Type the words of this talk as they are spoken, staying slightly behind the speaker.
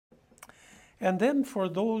And then for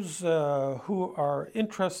those who are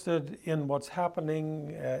interested in what's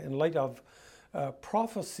happening in light of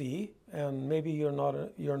prophecy, and maybe you're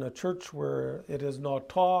in a church where it is not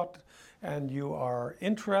taught and you are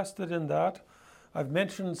interested in that, I've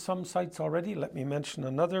mentioned some sites already. Let me mention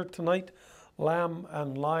another tonight, Lamb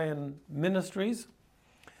and Lion Ministries.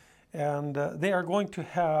 And they are going to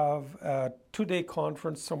have a 2-day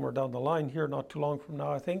conference somewhere down the line here, not too long from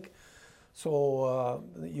now, I think. So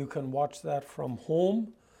you can watch that from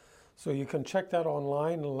home. So you can check that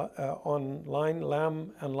online,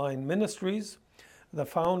 Lamb and Lion Ministries. The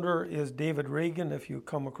founder is David Reagan, if you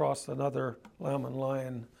come across another Lamb and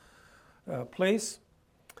Lion place.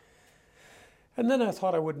 And then I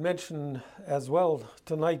thought I would mention as well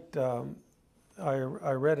tonight, I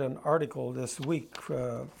read an article this week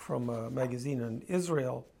from a magazine in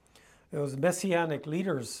Israel. It was Messianic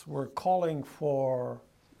leaders were calling for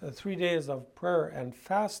 3 days of prayer and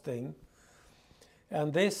fasting,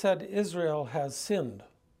 and they said Israel has sinned.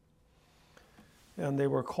 And they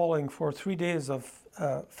were calling for 3 days of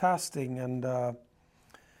fasting. And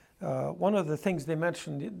one of the things they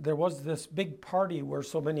mentioned, there was this big party where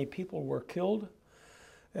so many people were killed.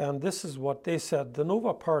 And this is what they said. The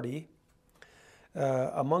Nova Party,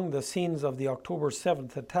 among the scenes of the October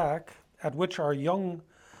 7th attack, at which our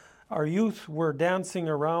youth were dancing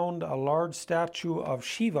around a large statue of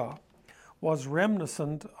Shiva, was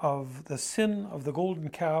reminiscent of the sin of the golden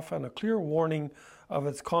calf and a clear warning of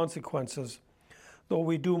its consequences, though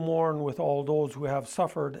we do mourn with all those who have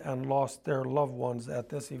suffered and lost their loved ones at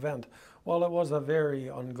this event. Well, it was a very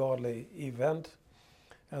ungodly event,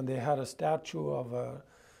 and they had a statue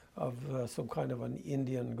of some kind of an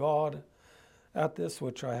Indian god at this,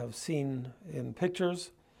 which I have seen in pictures.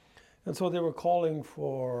 And so they were calling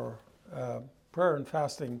for prayer and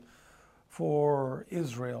fasting for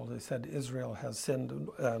Israel. They said Israel has sinned,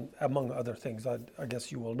 among other things. I guess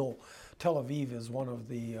you will know Tel Aviv is one of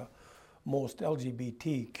the most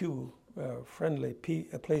LGBTQ friendly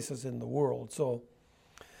places in the world. So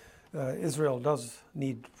Israel does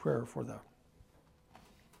need prayer for that.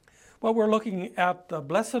 Well, we're looking at the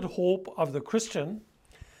blessed hope of the Christian,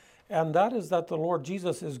 and that is that the Lord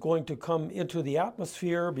Jesus is going to come into the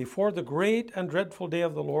atmosphere before the great and dreadful day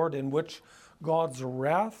of the Lord, in which God's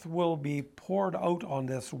wrath will be poured out on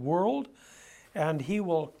this world, and he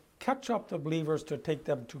will catch up the believers to take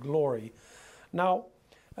them to glory. Now,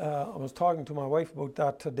 I was talking to my wife about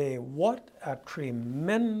that today. What a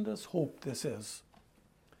tremendous hope this is.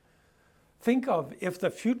 Think of if the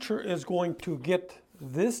future is going to get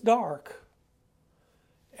this dark,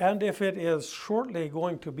 and if it is shortly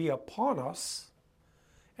going to be upon us,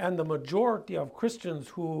 and the majority of Christians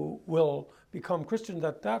who will become Christians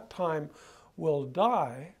at that time will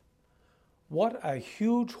die, what a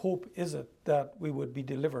huge hope is it that we would be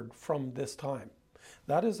delivered from this time.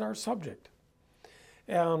 That is our subject.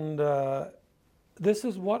 And this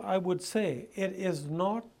is what I would say. It is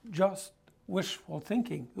not just wishful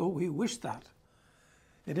thinking. Oh, we wish that.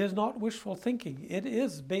 It is not wishful thinking. It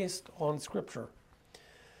is based on Scripture.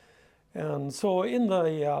 And so in the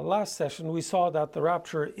last session, we saw that the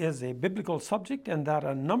rapture is a biblical subject and that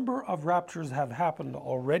a number of raptures have happened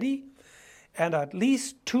already, and at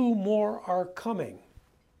least 2 more are coming.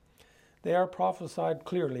 They are prophesied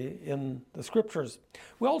clearly in the Scriptures.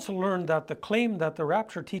 We also learned that the claim that the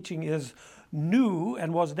rapture teaching is new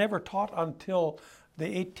and was never taught until the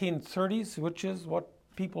 1830s, which is what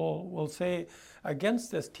people will say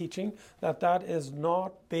against this teaching, that is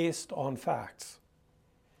not based on facts.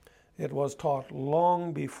 It was taught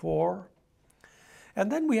long before.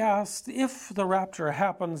 And then we asked, if the rapture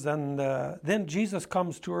happens and then Jesus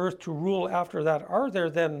comes to earth to rule after that, are there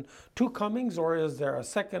then 2 comings, or is there a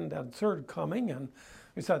second and third coming? And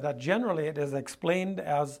we said that generally it is explained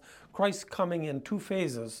as Christ coming in 2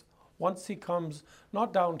 phases. Once he comes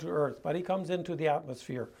not down to earth, but he comes into the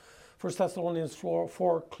atmosphere. 1 Thessalonians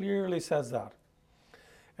 4 clearly says that.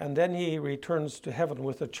 And then he returns to heaven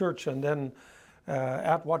with the church, and then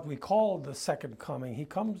at what we call the second coming, he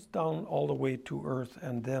comes down all the way to earth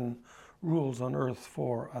and then rules on earth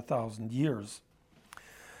for 1,000 years.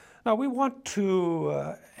 Now we want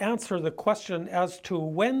to answer the question as to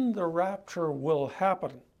when the rapture will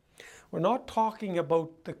happen. We're not talking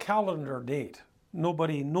about the calendar date.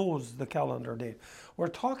 Nobody knows the calendar date. We're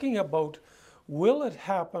talking about, will it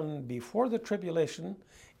happen before the tribulation,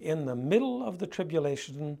 in the middle of the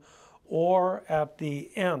tribulation, or at the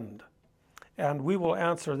end? And we will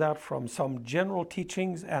answer that from some general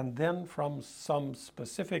teachings and then from some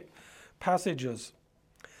specific passages.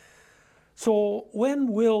 So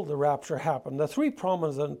when will the rapture happen? The 3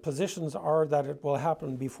 prominent positions are that it will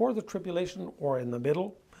happen before the tribulation, or in the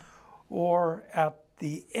middle, or at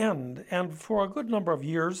the end. And for a good number of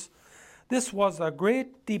years, this was a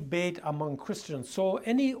great debate among Christians. So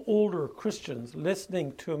any older Christians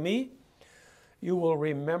listening to me, you will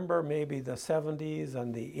remember maybe the 70s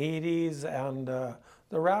and the 80s, and the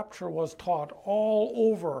rapture was taught all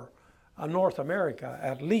over North America,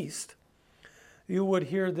 at least. You would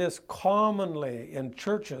hear this commonly in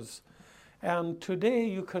churches, and today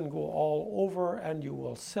you can go all over and you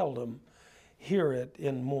will seldom hear it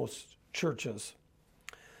in most churches.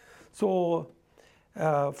 So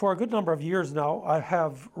for a good number of years now, I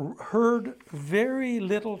have heard very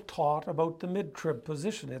little taught about the mid-trib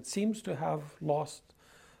position. It seems to have lost,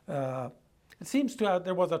 there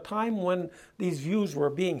was a time when these views were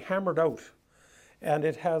being hammered out, and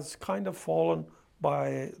it has kind of fallen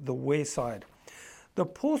by the wayside. The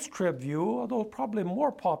post-trib view, although probably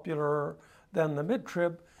more popular than the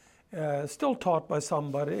mid-trib, still taught by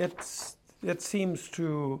some, but it seems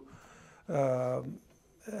to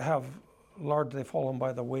have largely fallen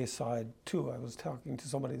by the wayside too. I was talking to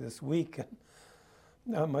somebody this week,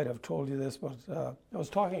 and I might have told you this, but I was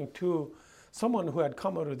talking to someone who had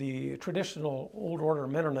come out of the traditional Old Order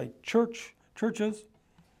Mennonite churches,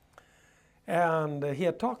 and he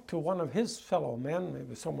had talked to one of his fellow men,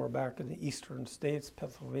 maybe somewhere back in the eastern states,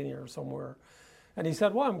 Pennsylvania or somewhere, and he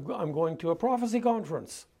said, well, I'm going to a prophecy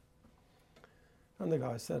conference. And the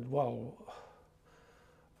guy said, well,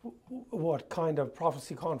 what kind of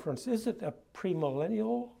prophecy conference? Is it a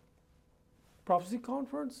premillennial prophecy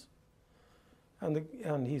conference?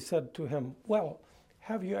 And he said to him, well,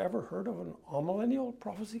 have you ever heard of an amillennial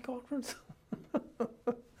prophecy conference?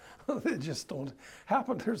 They just don't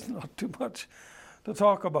happen. There's not too much to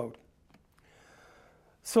talk about.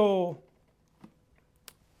 So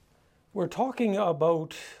we're talking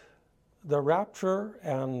about the rapture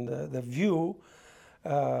and the view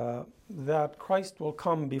that Christ will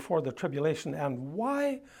come before the tribulation. And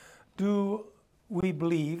why do we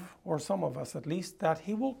believe, or some of us at least, that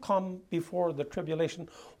he will come before the tribulation?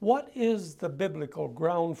 What is the biblical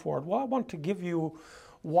ground for it? Well, I want to give you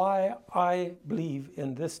why I believe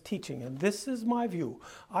in this teaching. And this is my view.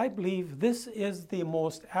 I believe this is the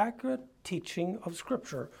most accurate teaching of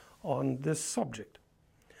Scripture on this subject.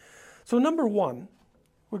 So number one,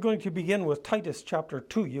 we're going to begin with Titus chapter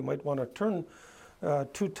 2. You might want to turn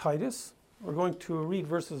to Titus. We're going to read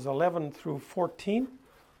verses 11 through 14.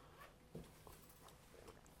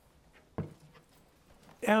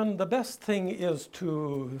 And the best thing is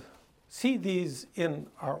to see these in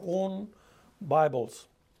our own Bibles.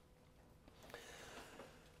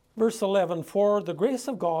 Verse 11, for the grace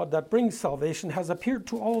of God that brings salvation has appeared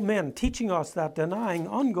to all men, teaching us that denying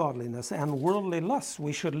ungodliness and worldly lusts,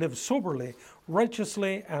 we should live soberly,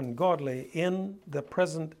 righteously, and godly in the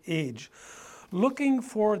present age, looking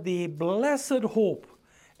for the blessed hope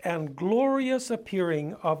and glorious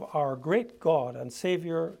appearing of our great God and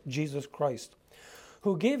Savior Jesus Christ,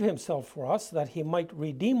 who gave himself for us that he might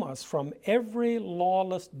redeem us from every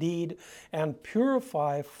lawless deed and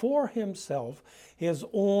purify for himself his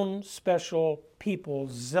own special people,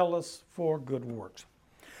 zealous for good works.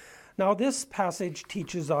 Now, this passage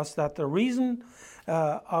teaches us that the reason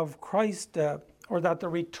of Christ, or that the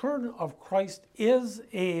return of Christ is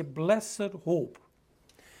a blessed hope.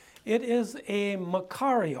 It is a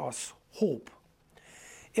makarios hope.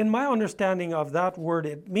 In my understanding of that word,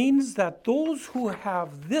 it means that those who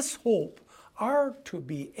have this hope are to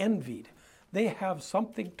be envied. They have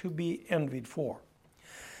something to be envied for.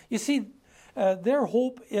 You see, their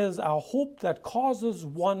hope is a hope that causes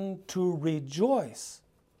one to rejoice.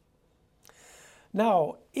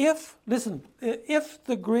 Now, if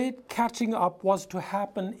the great catching up was to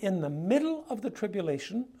happen in the middle of the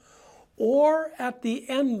tribulation, or at the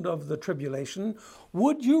end of the tribulation,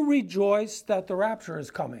 would you rejoice that the rapture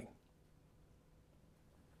is coming?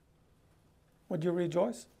 Would you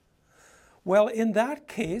rejoice? Well, in that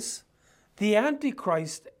case, the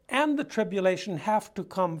Antichrist and the tribulation have to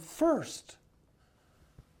come first.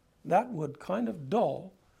 That would kind of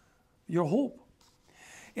dull your hope.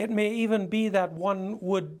 It may even be that one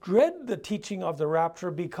would dread the teaching of the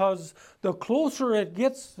rapture, because the closer it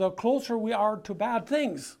gets, the closer we are to bad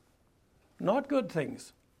things. Not good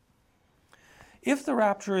things. If the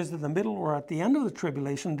rapture is in the middle or at the end of the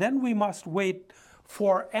tribulation, then we must wait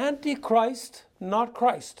for Antichrist, not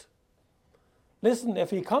Christ. Listen, if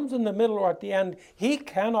he comes in the middle or at the end, he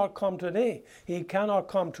cannot come today. He cannot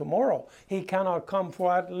come tomorrow. He cannot come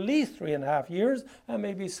for at least 3.5 years, and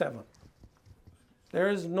maybe 7. There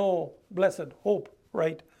is no blessed hope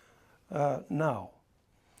right now.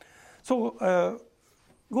 So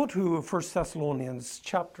go to 1 Thessalonians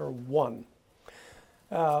chapter 1.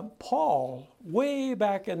 Paul, way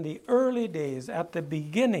back in the early days, at the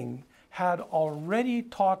beginning, had already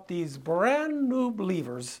taught these brand new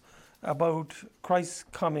believers about Christ's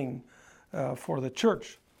coming for the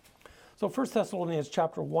church. So 1 Thessalonians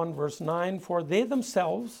chapter 1, verse 9, for they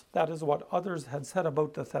themselves, that is what others had said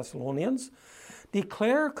about the Thessalonians,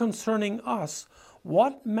 declare concerning us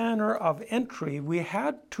what manner of entry we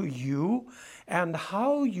had to you, and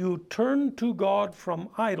how you turned to God from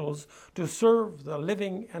idols to serve the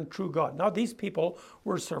living and true God. Now these people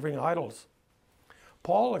were serving idols.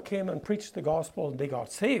 Paul came and preached the gospel and they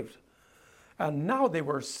got saved. And now they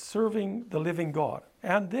were serving the living God.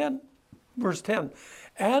 And then, verse 10,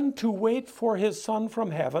 and to wait for his Son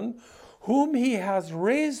from heaven, whom he has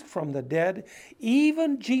raised from the dead,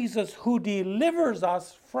 even Jesus, who delivers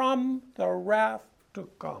us from the wrath to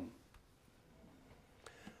come.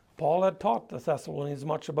 Paul had taught the Thessalonians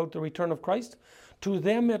much about the return of Christ. To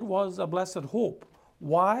them it was a blessed hope.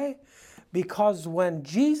 Why? Because when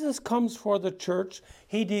Jesus comes for the church,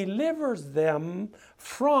 he delivers them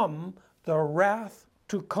from the wrath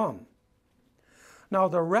to come. Now,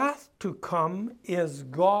 the wrath to come is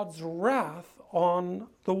God's wrath on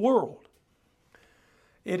the world.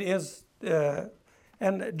 It is,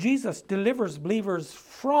 and Jesus delivers believers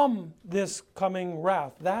from this coming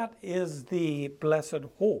wrath. That is the blessed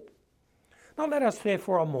hope. Now, let us say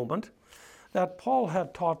for a moment that Paul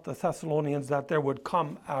had taught the Thessalonians that there would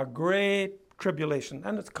come a great tribulation,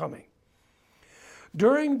 and it's coming.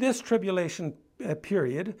 During this tribulation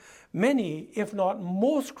period, many, if not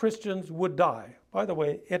most Christians would die. By the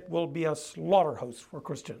way, it will be a slaughterhouse for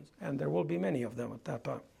Christians, and there will be many of them at that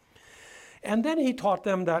time. And then he taught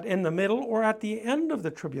them that in the middle or at the end of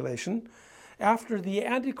the tribulation, after the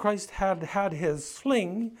Antichrist had had his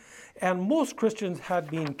sling and most Christians had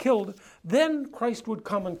been killed, then Christ would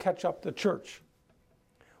come and catch up the church.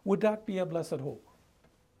 Would that be a blessed hope?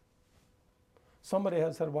 Somebody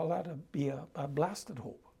has said, well, that would be a blasted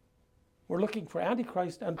hope. We're looking for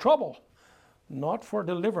Antichrist and trouble, not for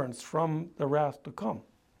deliverance from the wrath to come.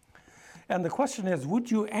 And the question is, would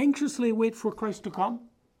you anxiously wait for Christ to come?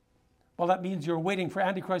 Well, that means you're waiting for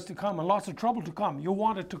Antichrist to come and lots of trouble to come. You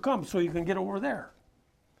want it to come so you can get over there.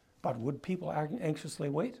 But would people anxiously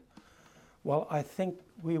wait? Well, I think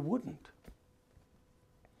we wouldn't.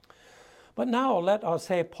 But now let us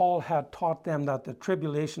say Paul had taught them that the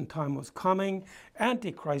tribulation time was coming,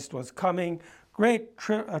 Antichrist was coming, great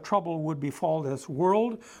trouble would befall this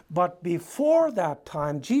world. But before that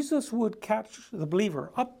time, Jesus would catch the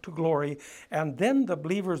believer up to glory, and then the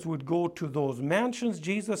believers would go to those mansions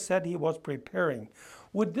Jesus said he was preparing.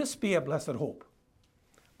 Would this be a blessed hope?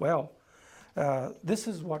 Well, this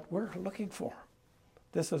is what we're looking for.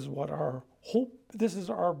 This is what our hope, this is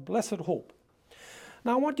our blessed hope.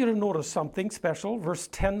 Now I want you to notice something special. Verse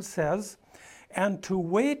 10 says, and to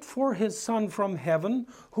wait for his Son from heaven,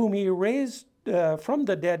 whom he raised from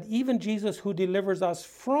the dead, even Jesus, who delivers us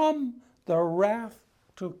from the wrath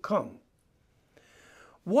to come.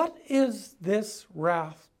 What is this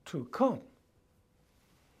wrath to come?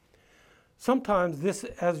 Sometimes this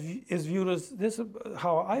is viewed as, this is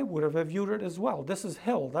how I would have viewed it as well. This is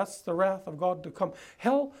hell. That's the wrath of God to come.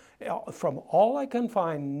 Hell, from all I can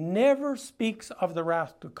find, never speaks of the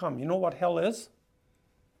wrath to come. You know what hell is?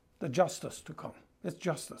 The justice to come. It's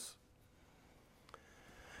justice.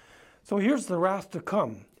 So here's the wrath to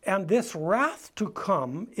come. And this wrath to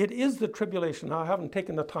come, it is the tribulation. Now, I haven't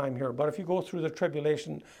taken the time here, but if you go through the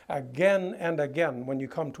tribulation again and again, when you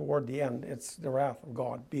come toward the end, it's the wrath of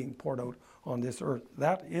God being poured out on this earth.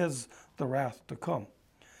 That is the wrath to come.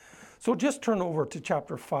 So just turn over to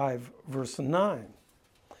chapter 5, verse 9.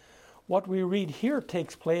 What we read here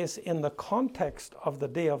takes place in the context of the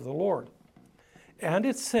day of the Lord. And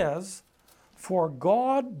it says, for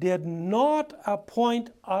God did not appoint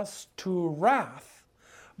us to wrath,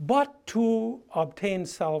 but to obtain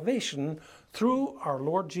salvation through our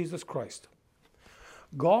Lord Jesus Christ.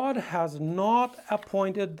 God has not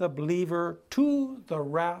appointed the believer to the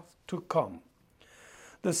wrath to come.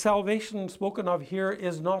 The salvation spoken of here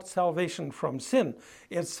is not salvation from sin.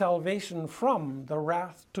 It's salvation from the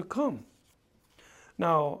wrath to come.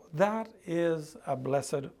 Now, that is a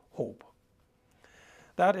blessed hope.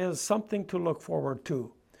 That is something to look forward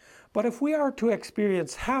to. But if we are to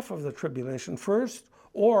experience half of the tribulation first,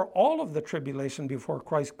 or all of the tribulation before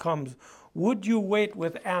Christ comes, would you wait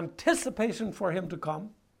with anticipation for him to come?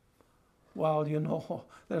 Well, you know,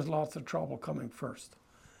 there's lots of trouble coming first.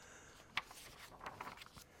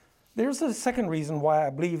 There's a second reason why I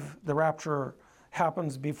believe the rapture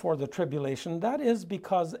happens before the tribulation. That is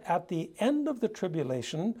because at the end of the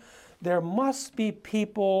tribulation, there must be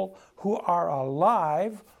people who are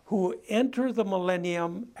alive who enter the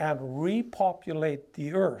millennium and repopulate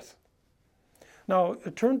the earth. Now,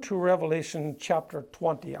 turn to Revelation chapter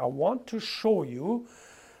 20. I want to show you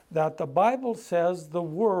that the Bible says the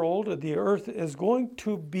world, the earth, is going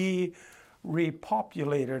to be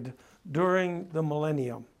repopulated during the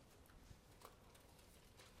millennium.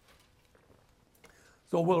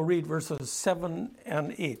 So we'll read verses 7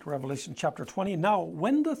 and 8, Revelation chapter 20. Now,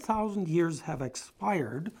 when the 1,000 years have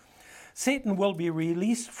expired, Satan will be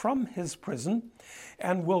released from his prison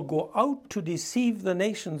and will go out to deceive the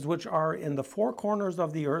nations which are in the four corners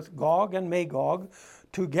of the earth, Gog and Magog,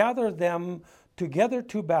 to gather them together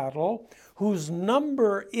to battle, whose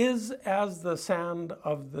number is as the sand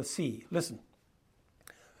of the sea. Listen,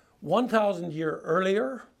 1,000 years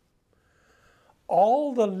earlier,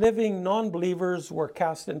 all the living non-believers were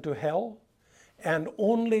cast into hell, and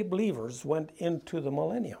only believers went into the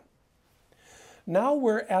millennium. Now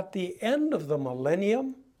we're at the end of the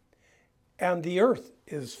millennium, and the earth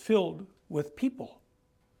is filled with people.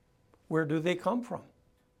 Where do they come from?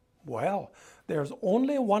 Well, there's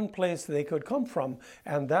only one place they could come from,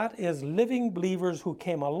 and that is living believers who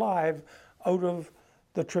came alive out of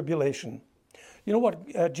the tribulation. You know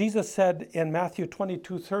what Jesus said in Matthew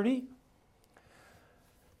 22:30?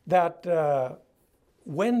 That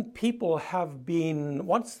when people have been,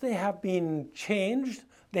 once they have been changed,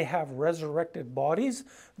 they have resurrected bodies.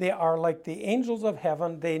 They are like the angels of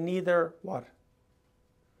heaven. They neither, what?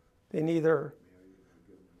 They neither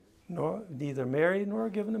marry nor are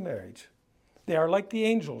given in marriage. They are like the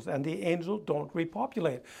angels, and the angels don't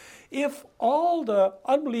repopulate. If all the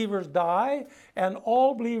unbelievers die and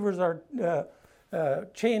all believers are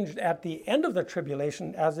changed at the end of the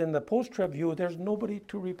tribulation, as in the post-trib view, there's nobody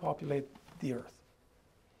to repopulate the earth.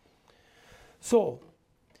 So,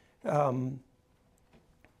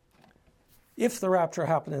 if the rapture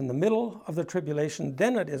happened in the middle of the tribulation,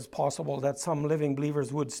 then it is possible that some living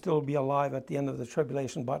believers would still be alive at the end of the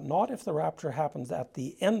tribulation, but not if the rapture happens at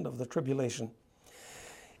the end of the tribulation.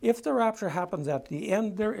 If the rapture happens at the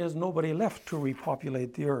end, there is nobody left to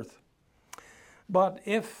repopulate the earth. But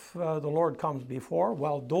if the Lord comes before,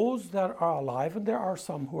 well, those that are alive, and there are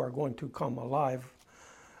some who are going to come alive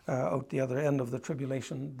out the other end of the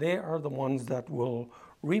tribulation, they are the ones that will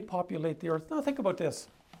repopulate the earth. Now think about this.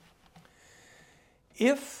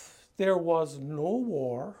 If there was no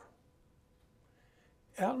war,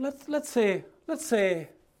 let's say 200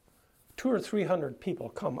 or 300 people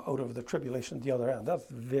come out of the tribulation at the other end. That's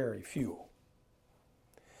very few.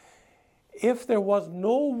 If there was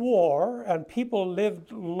no war and people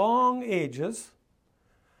lived long ages,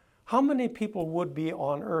 how many people would be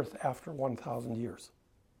on earth after 1,000 years?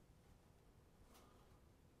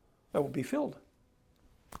 That would be filled.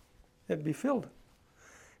 It'd be filled.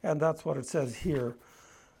 And that's what it says here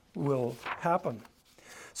will happen.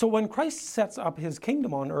 So when Christ sets up his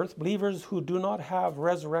kingdom on earth, believers who do not have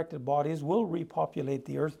resurrected bodies will repopulate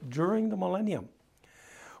the earth during the millennium.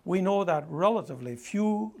 We know that relatively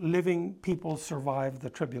few living people survive the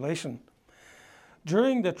tribulation.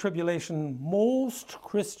 During the tribulation, most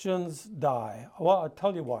Christians die. Well, I'll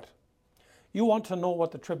tell you what. You want to know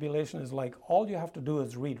what the tribulation is like, all you have to do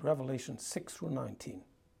is read Revelation 6 through 19.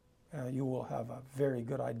 You will have a very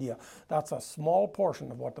good idea. That's a small portion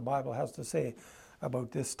of what the Bible has to say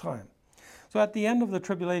about this time. So at the end of the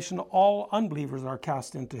tribulation, all unbelievers are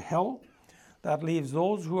cast into hell. That leaves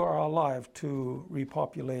those who are alive to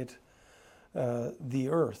repopulate the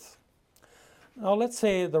earth. Now let's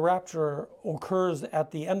say the rapture occurs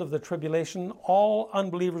at the end of the tribulation. All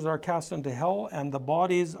unbelievers are cast into hell, and the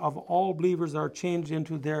bodies of all believers are changed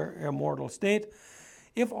into their immortal state.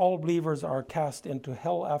 If all believers are cast into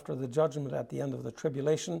hell after the judgment at the end of the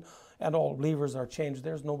tribulation, and all believers are changed,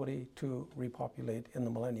 there's nobody to repopulate in the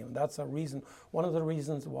millennium. That's a reason, one of the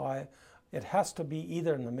reasons why it has to be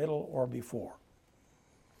either in the middle or before.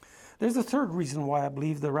 There's a third reason why I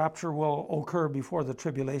believe the rapture will occur before the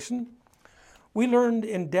tribulation. We learned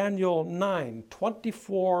in Daniel 9,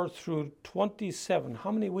 24 through 27,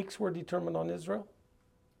 how many weeks were determined on Israel?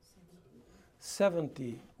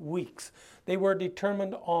 70 weeks. They were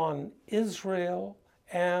determined on Israel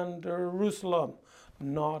and Jerusalem,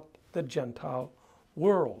 not the Gentile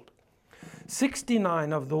world.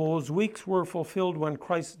 69 of those weeks were fulfilled when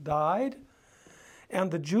Christ died,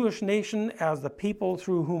 and the Jewish nation, as the people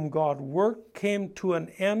through whom God worked, came to an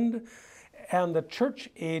end, and the church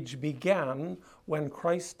age began when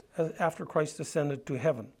after Christ ascended to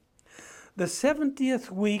heaven. The 70th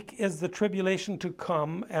week is the tribulation to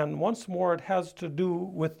come, and once more it has to do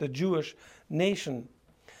with the Jewish nation.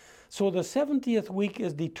 So the 70th week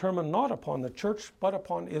is determined not upon the church, but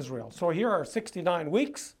upon Israel. So here are 69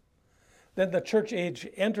 weeks. Then the church age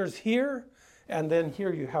enters here, and then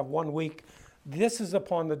here you have 1 week. This is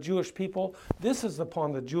upon the Jewish people. This is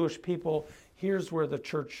upon the Jewish people. Here's where the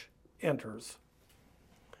church enters.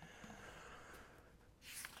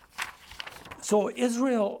 So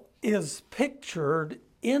Israel is pictured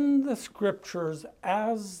in the scriptures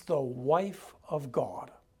as the wife of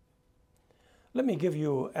God. Let me give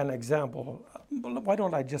you an example. Why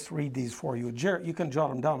don't I just read these for you? You can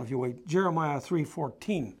jot them down if you wait. Jeremiah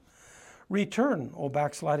 3:14. Return, O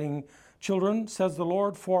backsliding children, says the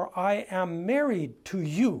Lord, for I am married to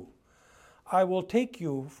you. I will take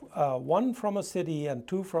you, one from a city and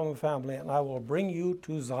two from a family, and I will bring you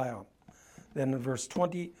to Zion. Then in verse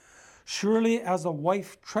 20, surely as a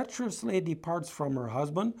wife treacherously departs from her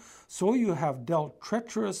husband, so you have dealt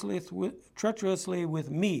treacherously with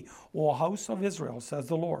me, O house of Israel, says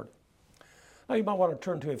the Lord. Now you might want to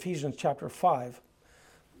turn to Ephesians chapter 5.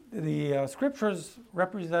 The scriptures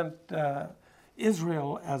represent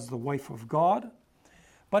Israel as the wife of God.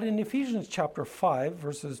 But in Ephesians chapter 5,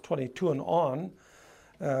 verses 22 and on,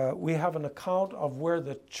 we have an account of where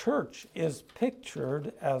the church is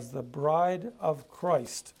pictured as the bride of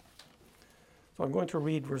Christ. So I'm going to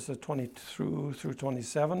read verses 22 through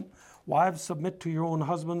 27. Wives, submit to your own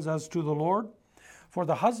husbands as to the Lord. For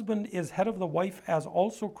the husband is head of the wife, as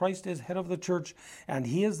also Christ is head of the church, and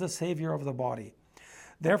he is the Savior of the body.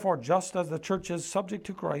 Therefore, just as the church is subject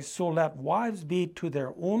to Christ, so let wives be to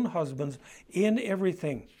their own husbands in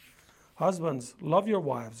everything. Husbands, love your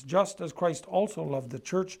wives, just as Christ also loved the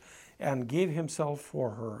church and gave himself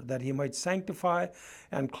for her, that he might sanctify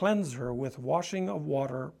and cleanse her with washing of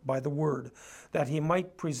water by the word, that he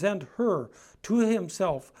might present her to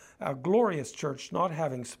himself a glorious church, not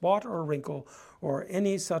having spot or wrinkle or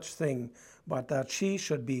any such thing, but that she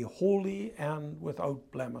should be holy and without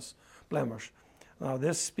blemish. Now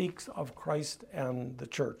this speaks of Christ and the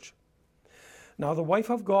church. Now the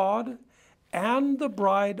wife of God and the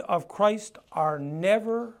bride of Christ are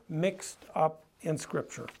never mixed up in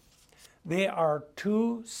Scripture. They are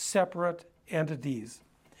two separate entities.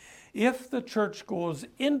 If the church goes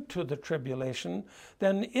into the tribulation,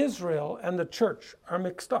 then Israel and the church are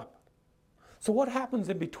mixed up. So what happens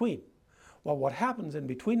in between? Well, what happens in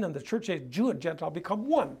between and the church age, Jew and Gentile become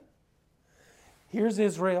one. Here's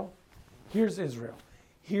Israel. Here's Israel.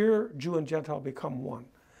 Here, Jew and Gentile become one.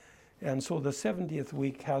 And so the 70th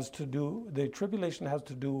week the tribulation has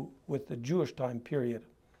to do with the Jewish time period.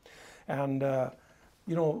 And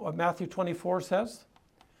you know what Matthew 24 says?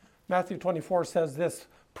 Matthew 24 says this,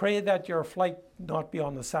 pray that your flight not be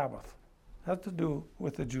on the Sabbath. It has to do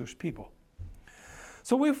with the Jewish people.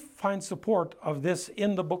 So we find support of this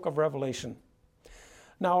in the book of Revelation.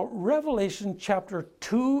 Now, Revelation chapter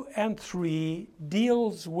 2 and 3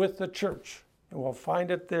 deals with the church. And we'll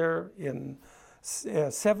find it there in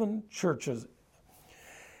 7 churches.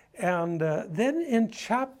 And then in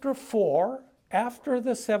chapter 4, after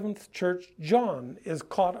the 7th church, John is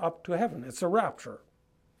caught up to heaven. It's a rapture.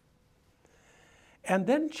 And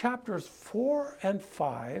then chapters 4 and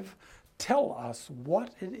 5 tell us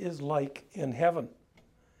what it is like in heaven.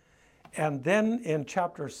 And then in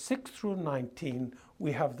chapters 6 through 19,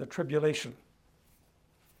 we have the tribulation.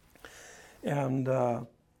 And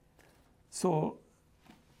so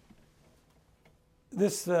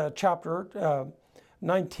this chapter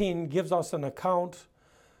 19 gives us an account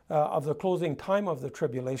of the closing time of the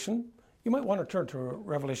tribulation. You might want to turn to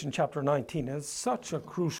Revelation chapter 19. It's such a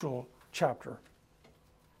crucial chapter.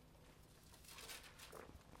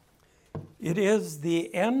 It is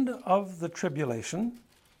the end of the tribulation.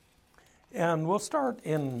 And we'll start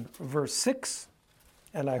in verse 6.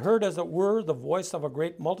 And I heard, as it were, the voice of a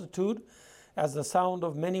great multitude, as the sound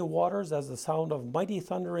of many waters, as the sound of mighty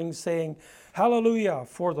thundering, saying, Hallelujah,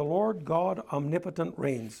 for the Lord God omnipotent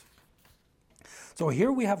reigns. So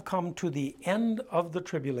here we have come to the end of the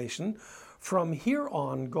tribulation. From here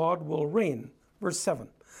on, God will reign. Verse 7.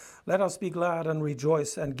 Let us be glad and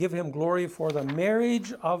rejoice and give him glory, for the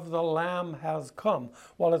marriage of the Lamb has come.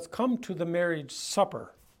 Well, it's come to the marriage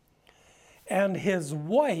supper. And his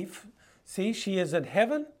wife, see, she is in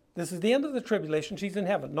heaven. This is the end of the tribulation. She's in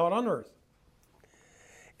heaven, not on earth.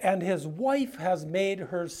 And his wife has made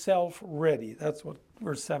herself ready. That's what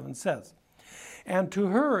verse 7 says. And to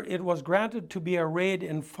her it was granted to be arrayed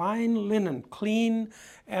in fine linen, clean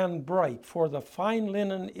and bright, for the fine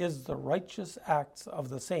linen is the righteous acts of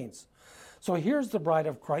the saints. So here's the bride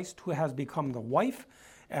of Christ who has become the wife,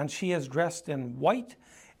 and she is dressed in white,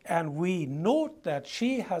 and we note that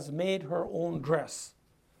she has made her own dress.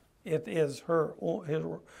 It is her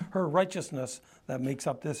righteousness that makes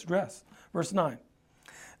up this dress. Verse 9.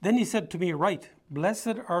 Then he said to me, "Write,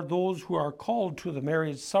 blessed are those who are called to the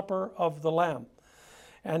marriage supper of the Lamb."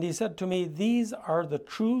 And he said to me, "These are the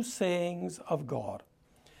true sayings of God."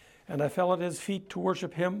 And I fell at his feet to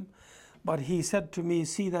worship him. But he said to me,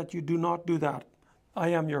 "See that you do not do that. I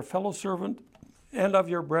am your fellow servant and of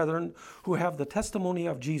your brethren who have the testimony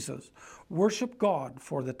of Jesus. Worship God,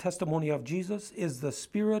 for the testimony of Jesus is the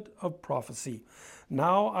spirit of prophecy."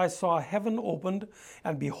 Now I saw heaven opened,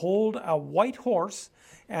 and behold, a white horse,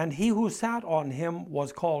 and he who sat on him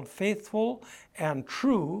was called Faithful and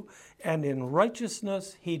True, and in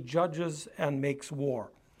righteousness he judges and makes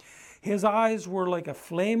war. His eyes were like a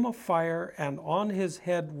flame of fire, and on his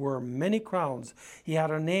head were many crowns. He had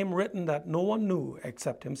a name written that no one knew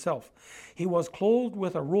except himself. He was clothed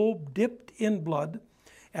with a robe dipped in blood,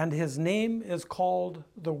 and his name is called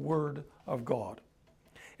the Word of God.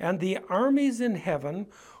 And the armies in heaven,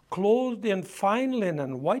 clothed in fine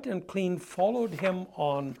linen, white and clean, followed him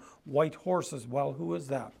on white horses. Well, who is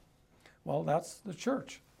that? Well, that's the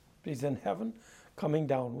church. He's in heaven, coming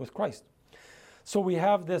down with Christ. So we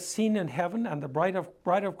have this scene in heaven, and the bride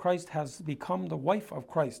of Christ has become the wife of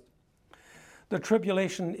Christ. The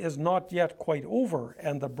tribulation is not yet quite over,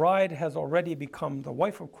 and the bride has already become the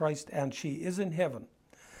wife of Christ, and she is in heaven.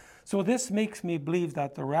 So this makes me believe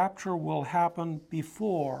that the rapture will happen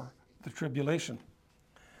before the tribulation.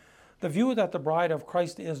 The view that the bride of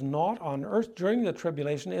Christ is not on earth during the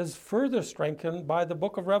tribulation is further strengthened by the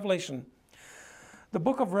book of Revelation. The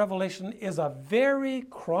book of Revelation is a very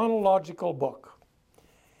chronological book.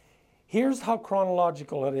 Here's how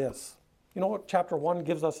chronological it is. You know what? Chapter 1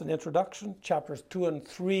 gives us an introduction. Chapters 2 and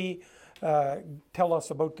 3 tell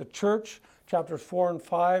us about the church. Chapters 4 and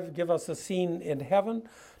 5 give us a scene in heaven.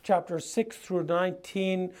 Chapters 6 through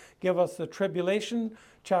 19 give us the tribulation.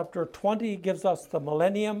 Chapter 20 gives us the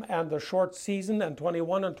millennium and the short season, and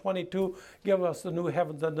 21 and 22 give us the new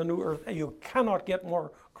heavens and the new earth. You cannot get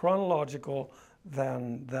more chronological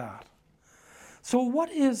than that. So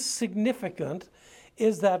what is significant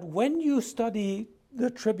is that when you study the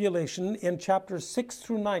tribulation in chapters 6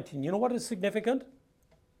 through 19, you know what is significant?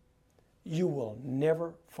 You will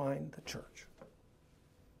never find the church.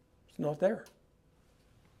 It's not there.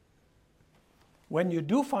 When you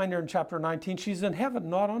do find her in chapter 19, she's in heaven,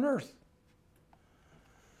 not on earth.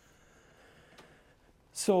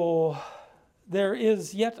 So there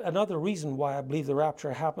is yet another reason why I believe the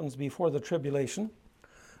rapture happens before the tribulation.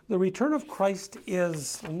 The return of Christ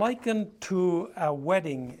is likened to a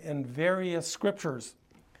wedding in various scriptures.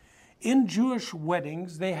 In Jewish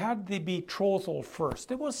weddings, they had the betrothal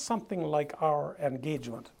first. It was something like our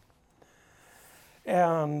engagement.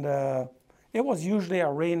 And it was usually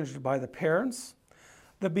arranged by the parents.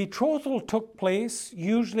 The betrothal took place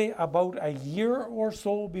usually about a year or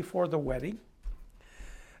so before the wedding.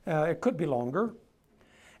 It could be longer.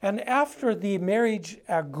 And after the marriage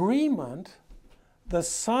agreement, the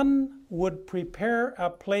son would prepare a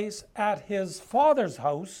place at his father's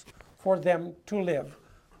house for them to live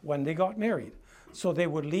when they got married. So they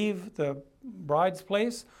would leave the bride's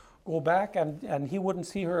place, go back, and he wouldn't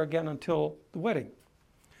see her again until the wedding.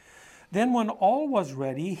 Then when all was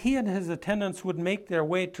ready, he and his attendants would make their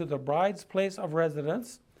way to the bride's place of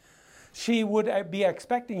residence. She would be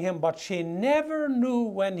expecting him, but she never knew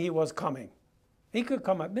when he was coming. He could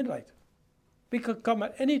come at midnight. He could come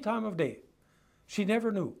at any time of day. She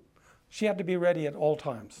never knew. She had to be ready at all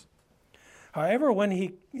times. However, when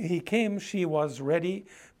he came, she was ready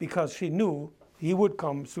because she knew he would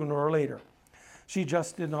come sooner or later. She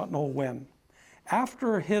just did not know when.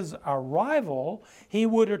 After his arrival, he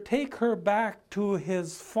would take her back to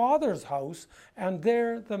his father's house, and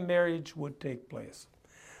there the marriage would take place.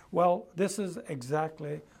 Well, this is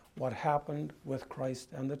exactly what happened with Christ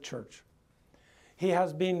and the church. He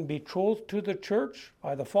has been betrothed to the church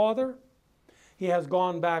by the Father. He has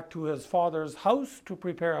gone back to his Father's house to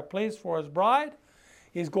prepare a place for his bride.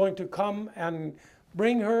 He's going to come and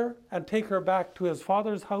bring her and take her back to his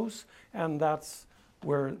Father's house, and that's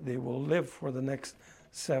where they will live for the next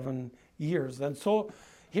 7 years. And so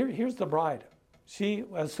here's the bride. She,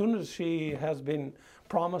 as soon as she has been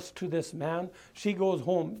promised to this man, she goes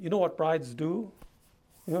home. You know what brides do?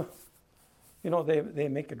 You know they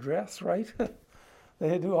make a dress, right?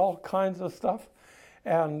 They do all kinds of stuff.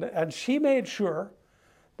 And she made sure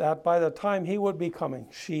that by the time he would be coming,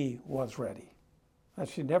 she was ready. And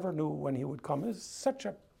she never knew when he would come. It's such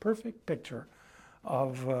a perfect picture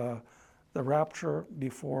of the rapture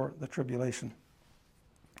before the tribulation.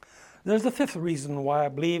 There's a fifth reason why I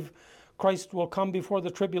believe Christ will come before the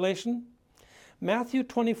tribulation. Matthew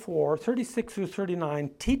 24, 36 through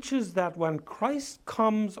 39 teaches that when Christ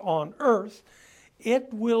comes on earth,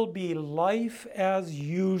 It will be life as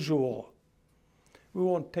usual. We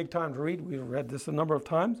won't take time to read. We've read this a number of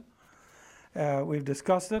times. We've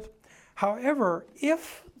discussed it. However,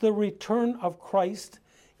 if the return of Christ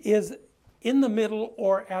is in the middle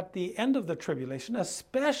or at the end of the tribulation,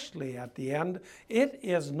 especially at the end, it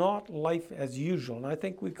is not life as usual. And I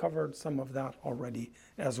think we covered some of that already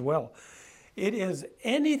as well. It is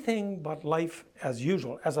anything but life as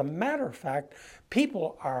usual. As a matter of fact,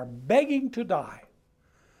 people are begging to die.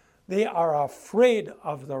 They are afraid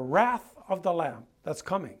of the wrath of the Lamb that's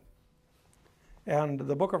coming. And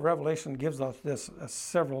the book of Revelation gives us this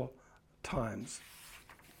several times.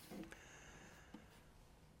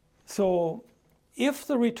 So if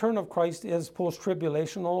the return of Christ is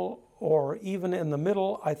post-tribulational or even in the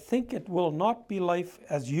middle, I think it will not be life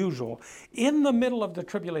as usual. In the middle of the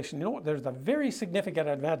tribulation, there's a very significant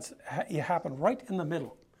event happen right in the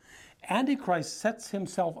middle. Antichrist sets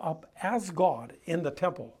himself up as God in the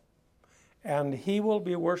temple. And he will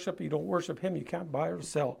be worshipped. You don't worship him, you can't buy or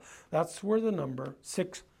sell. That's where the number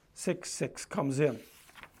 666 comes in.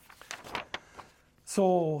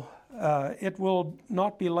 So it will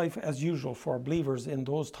not be life as usual for believers in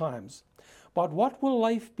those times. But what will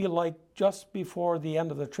life be like just before the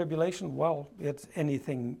end of the tribulation? Well, it's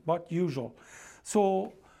anything but usual.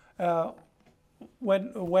 So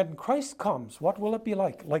when Christ comes, what will it be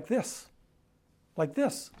like? Like this. Like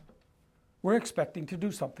this. We're expecting to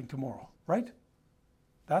do something tomorrow, right?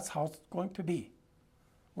 That's how it's going to be.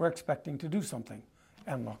 We're expecting to do something,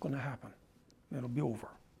 and not going to happen. It'll be over.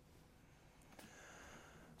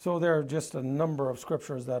 So there are just a number of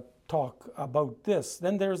scriptures that talk about this.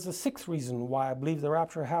 Then there's the sixth reason why I believe the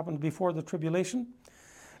rapture happened before the tribulation.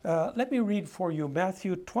 Let me read for you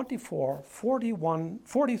Matthew 24,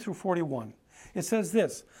 40 through 41. It says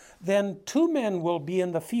this, "Then two men will be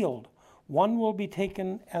in the field. One will be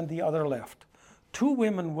taken and the other left. Two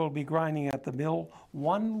women will be grinding at the mill.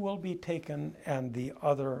 One will be taken and the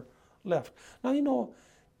other left." Now,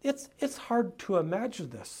 it's hard to imagine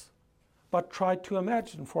this. But try to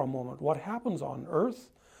imagine for a moment what happens on earth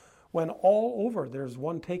when all over there's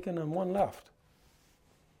one taken and one left.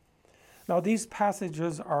 Now, these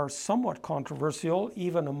passages are somewhat controversial,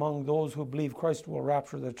 even among those who believe Christ will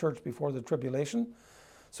rapture the church before the tribulation.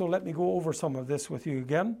 So let me go over some of this with you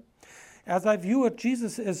again. As I view it,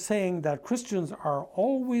 Jesus is saying that Christians are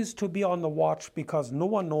always to be on the watch because no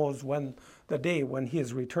one knows when the day when he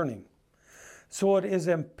is returning. So it is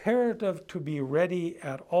imperative to be ready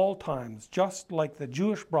at all times, just like the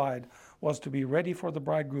Jewish bride was to be ready for the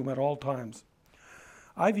bridegroom at all times.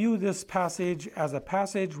 I view this passage as a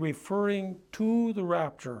passage referring to the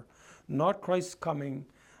rapture, not Christ's coming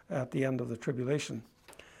at the end of the tribulation.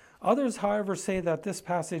 Others, however, say that this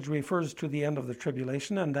passage refers to the end of the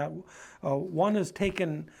tribulation and that one is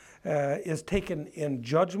taken in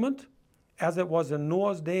judgment, as it was in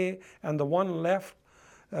Noah's day, and the one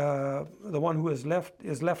who is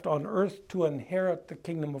left on earth to inherit the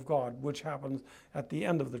kingdom of God, which happens at the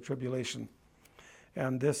end of the tribulation.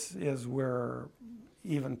 And this is where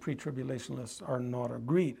even pre-tribulationists are not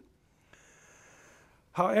agreed.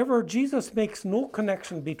 However, Jesus makes no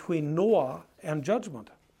connection between Noah and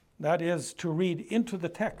judgment. That is to read into the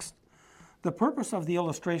text. The purpose of the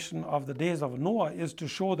illustration of the days of Noah is to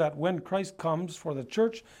show that when Christ comes for the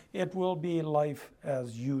church, it will be life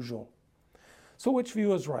as usual. So which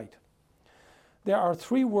view is right? There are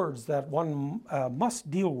three words that one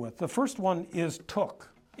must deal with. The first one is took.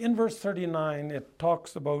 In verse 39, it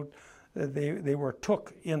talks about they were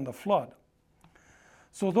took in the flood.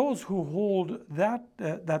 So those who hold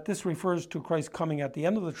that this refers to Christ coming at the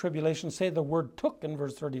end of the tribulation say the word took in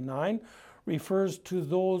verse 39 refers to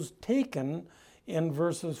those taken in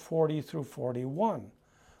verses 40 through 41.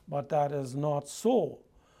 But that is not so.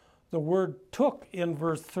 The word took in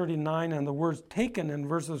verse 39 and the words taken in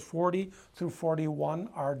verses 40 through 41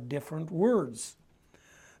 are different words.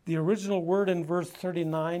 The original word in verse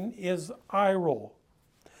 39 is airo,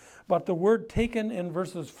 but the word taken in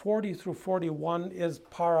verses 40 through 41 is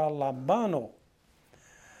paralambano.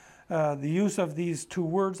 The use of these two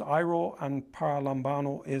words, airo and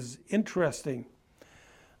paralambano, is interesting.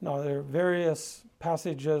 Now, there are various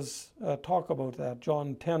passages talk about that.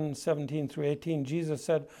 John 10, 17 through 18, Jesus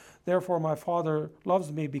said, "Therefore my Father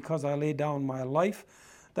loves me because I lay down my life,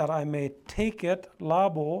 that I may take it,"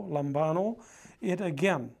 lambano, "it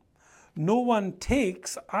again. No one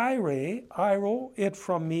takes, airo, it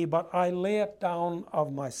from me, but I lay it down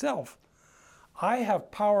of myself. I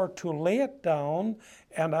have power to lay it down,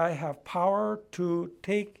 and I have power to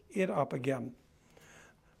take it up again."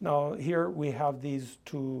 Now, here we have these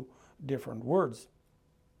two different words.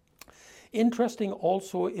 Interesting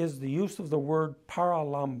also is the use of the word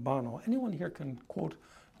paralambano. Anyone here can quote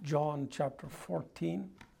John chapter 14,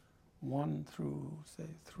 1 through, say,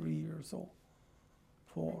 3 or so?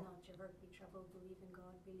 4. Let not your heart be troubled. Believe in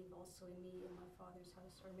God. Believe also in me. In my Father's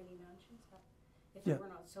house are many mansions. If it were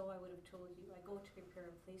not so, I would have told you. I go to prepare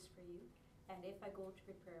a place for you. And if I go to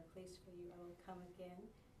prepare a place for you, I will come again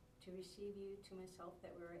to receive you to myself,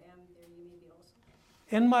 that where I am, there you may be also.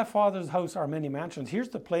 In my Father's house are many mansions. Here's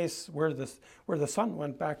the place where the son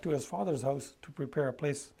went back to his father's house to prepare a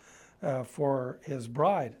place for his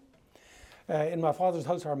bride. In my Father's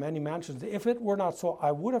house are many mansions. If it were not so,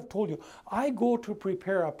 I would have told you. I go to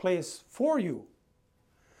prepare a place for you.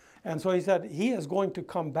 And so he said he is going to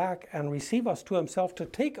come back and receive us to himself to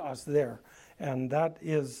take us there. And that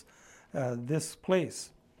is this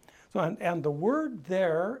place. So, and the word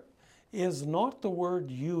there is not the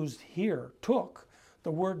word used here, took.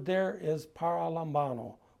 The word there is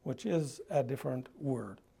paralambano, which is a different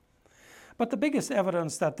word. But the biggest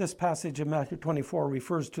evidence that this passage in Matthew 24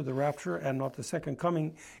 refers to the rapture and not the second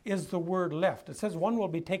coming is the word left. It says one will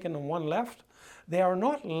be taken and one left. They are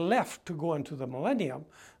not left to go into the millennium.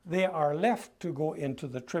 They are left to go into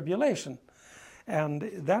the tribulation. And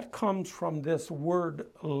that comes from this word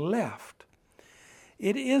left.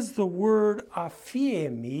 It is the word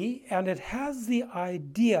aphiemi, and it has the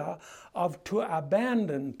idea of to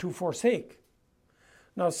abandon, to forsake.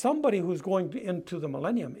 Now, somebody who's going into the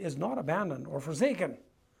millennium is not abandoned or forsaken.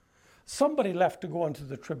 Somebody left to go into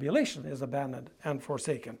the tribulation is abandoned and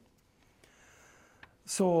forsaken.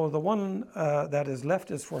 So the one that is left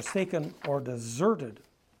is forsaken or deserted.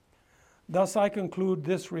 Thus, I conclude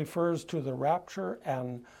this refers to the rapture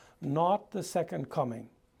and not the second coming.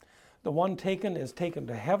 The one taken is taken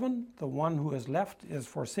to heaven. The one who is left is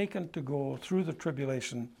forsaken to go through the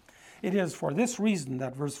tribulation. It is for this reason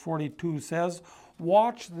that verse 42 says,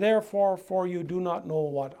 "Watch therefore, for you do not know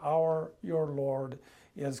what hour your Lord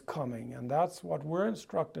is coming." And that's what we're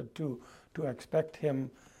instructed to expect him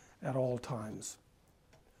at all times.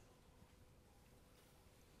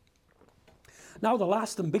 Now, the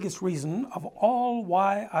last and biggest reason of all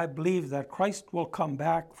why I believe that Christ will come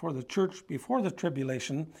back for the church before the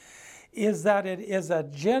tribulation is that it is a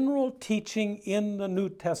general teaching in the New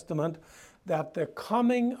Testament that the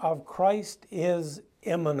coming of Christ is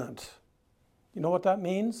imminent. You know what that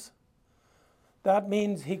means? That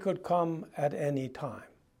means he could come at any time.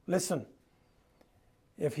 Listen,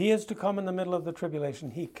 if he is to come in the middle of the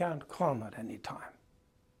tribulation, he can't come at any time.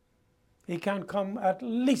 He can't come at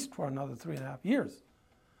least for another 3.5 years.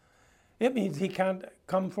 It means he can't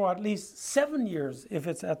come for at least 7 years if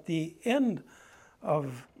it's at the end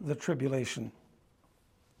of the tribulation.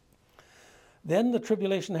 Then the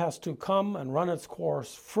tribulation has to come and run its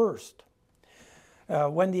course first.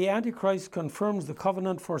 When the Antichrist confirms the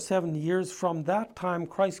covenant for 7 years, from that time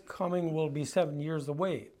Christ's coming will be 7 years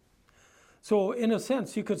away. So in a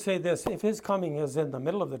sense, you could say this: if his coming is in the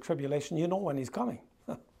middle of the tribulation, you know when he's coming.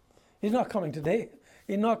 He's not coming today.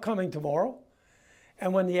 He's not coming tomorrow.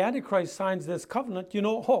 And when the Antichrist signs this covenant, you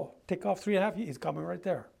know, tick off 3.5 years, he's coming right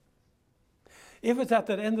there. If it's at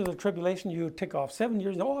the end of the tribulation, you tick off 7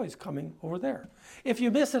 years, he's coming over there. If you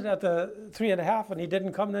miss it at the 3.5 and he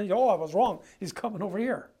didn't come, then I was wrong, he's coming over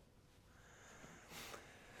here.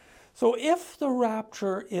 So if the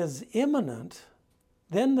rapture is imminent,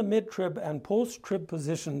 then the mid-trib and post-trib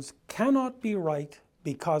positions cannot be right,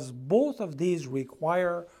 because both of these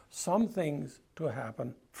require some things to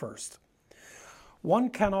happen first. One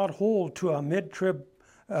cannot hold to a mid-trib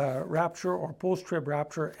rapture or post-trib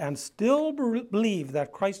rapture and still believe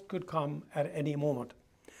that Christ could come at any moment.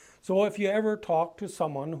 So if you ever talk to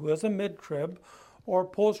someone who is a mid-trib or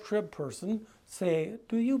post-trib person, say,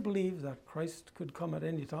 "Do you believe that Christ could come at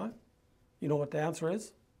any time?" You know what the answer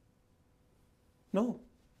is? No.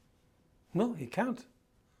 No, he can't.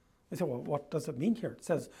 I say, well, what does it mean here? It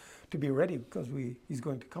says to be ready because he's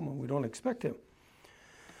going to come and we don't expect him.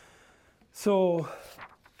 So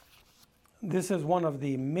this is one of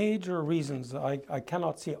the major reasons I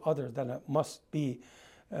cannot see other than it must be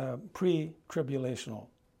pre-tribulational.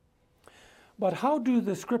 But how do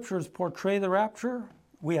the scriptures portray the rapture?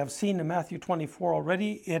 We have seen in Matthew 24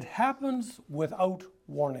 already. It happens without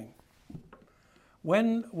warning.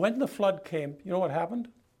 When the flood came, you know what happened?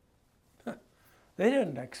 They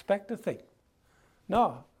didn't expect a thing.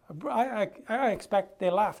 No, I expect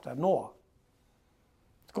they laughed at Noah.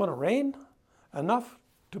 It's going to rain enough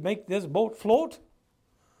to make this boat float?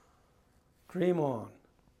 Dream on.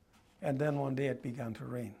 And then one day it began to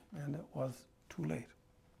rain, and it was too late.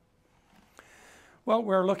 Well,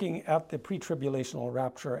 we're looking at the pre-tribulational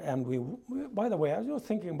rapture, and by the way, I was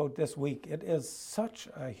thinking about this week. It is such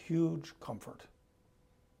a huge comfort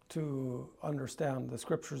to understand the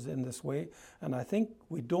scriptures in this way, and I think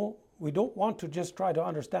we don't want to just try to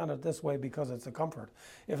understand it this way because it's a comfort.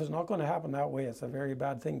 If it's not going to happen that way, it's a very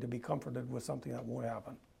bad thing to be comforted with something that won't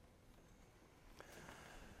happen.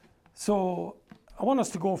 So I want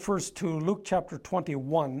us to go first to Luke chapter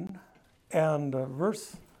 21 and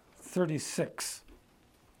verse 36.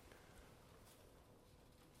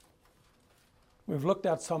 We've looked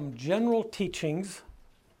at some general teachings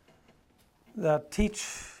that teach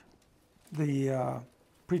the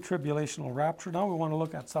pre-tribulational rapture. Now we want to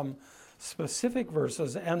look at some specific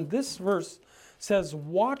verses. And this verse says,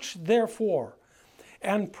 "Watch therefore,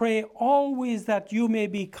 and pray always that you may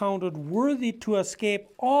be counted worthy to escape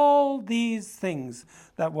all these things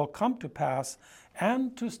that will come to pass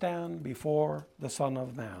and to stand before the Son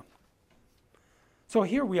of Man." So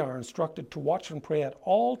here we are instructed to watch and pray at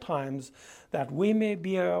all times that we may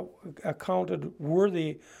be accounted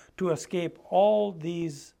worthy to escape all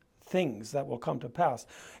these things that will come to pass.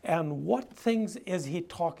 And what things is he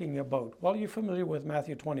talking about? Well, you're familiar with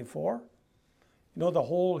Matthew 24. You know the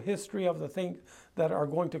whole history of the things that are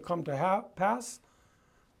going to come to pass?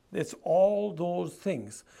 It's all those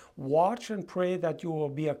things. Watch and pray that you will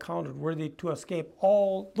be accounted worthy to escape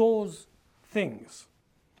all those things.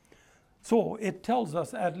 So it tells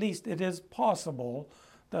us at least it is possible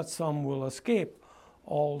that some will escape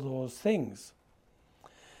all those things.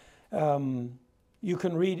 You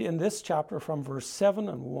can read in this chapter from verse 7,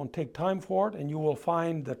 and we won't take time for it, and you will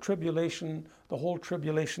find the tribulation, the whole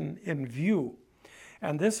tribulation in view.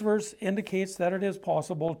 And this verse indicates that it is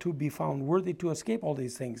possible to be found worthy to escape all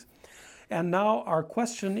these things. And now our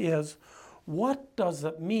question is, what does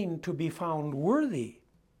it mean to be found worthy?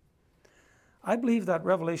 I believe that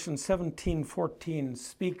Revelation 17:14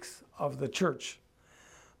 speaks of the church,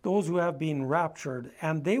 those who have been raptured,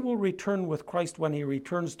 and they will return with Christ when he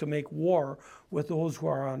returns to make war with those who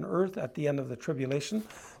are on earth at the end of the tribulation.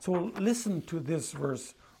 So listen to this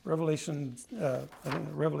verse, Revelation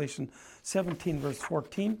 17 verse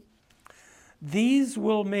 14. "These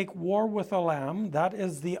will make war with the Lamb," that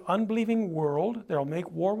is the unbelieving world. They'll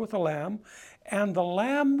make war with the Lamb, "and the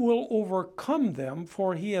Lamb will overcome them,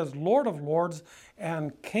 for he is Lord of lords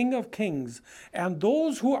and King of kings. And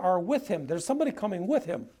those who are with him," there's somebody coming with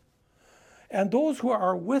him, "and those who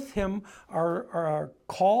are with him are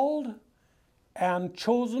called and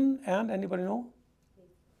chosen," and anybody know?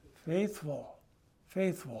 Faithful.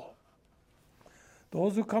 Faithful.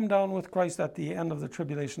 Those who come down with Christ at the end of the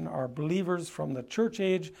tribulation are believers from the church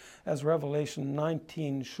age, as Revelation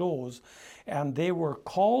 19 shows. And they were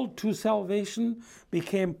called to salvation,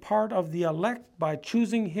 became part of the elect by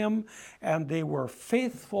choosing him, and they were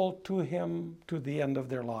faithful to him to the end of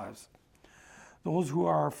their lives. Those who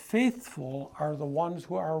are faithful are the ones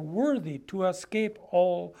who are worthy to escape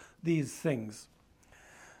all these things.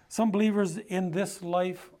 Some believers in this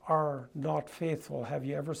life are not faithful. Have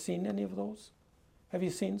you ever seen any of those? Have you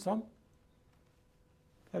seen some?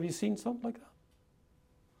 Have you seen some like that?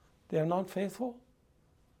 They're not faithful.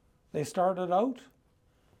 They started out.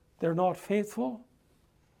 They're not faithful.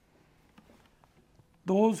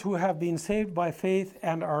 Those who have been saved by faith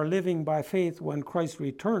and are living by faith when Christ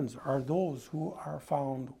returns are those who are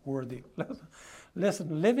found worthy.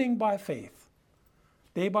 Listen, living by faith,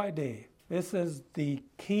 day by day, this is the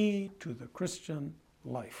key to the Christian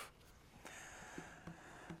life.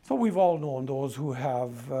 So we've all known those who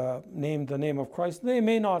have named the name of Christ. They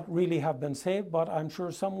may not really have been saved, but I'm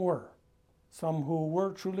sure some were. Some who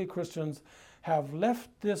were truly Christians have left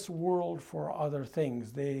this world for other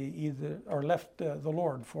things. They either or left the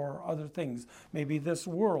Lord for other things. Maybe this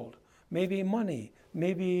world, maybe money,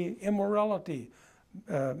 maybe immorality.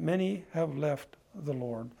 Many have left the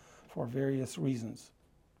Lord for various reasons.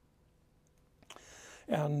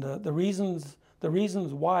 And the reasons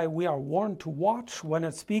why we are warned to watch when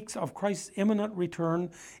it speaks of Christ's imminent return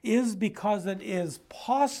is because it is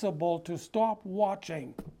possible to stop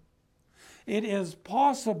watching. It is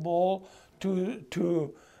possible to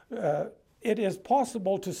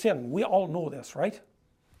sin. We all know this, right?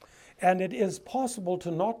 And it is possible to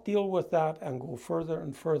not deal with that and go further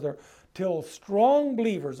and further till strong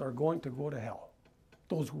believers are going to go to hell.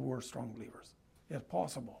 Those who were strong believers. It's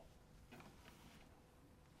possible.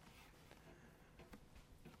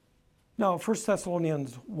 Now, 1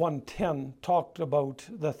 Thessalonians 1:10 talked about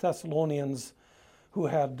the Thessalonians who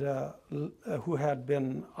had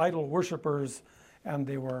been idol worshippers, and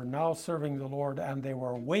they were now serving the Lord, and they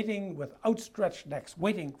were waiting with outstretched necks,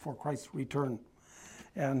 waiting for Christ's return,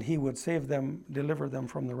 and he would save them, deliver them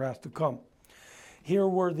from the wrath to come. Here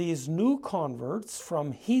were these new converts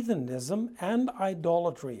from heathenism and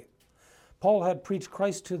idolatry. Paul had preached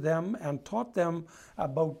Christ to them and taught them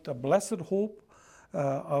about the blessed hope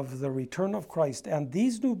of the return of Christ. And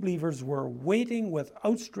these new believers were waiting with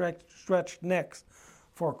outstretched necks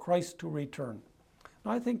for Christ to return.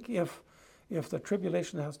 Now, I think if the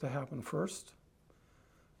tribulation has to happen first,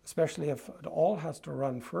 especially if it all has to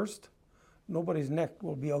run first, nobody's neck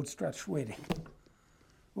will be outstretched waiting.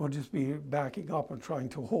 We'll just be backing up and trying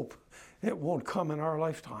to hope it won't come in our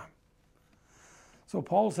lifetime. So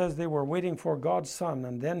Paul says they were waiting for God's Son,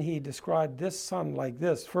 and then he described this Son like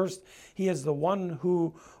this. First, he is the one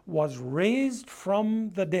who was raised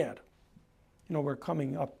from the dead. You know, we're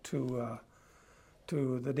coming up to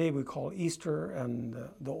the day we call Easter, and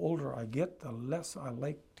the older I get, the less I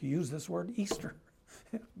like to use this word Easter.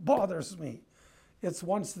 It bothers me. It's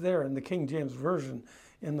once there in the King James Version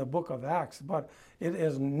in the book of Acts, but it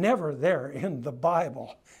is never there in the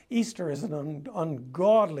Bible. Easter is an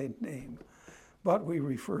ungodly name, but we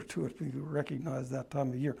refer to it, we recognize that time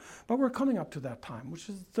of year. But we're coming up to that time, which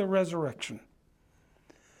is the resurrection.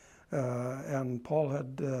 And Paul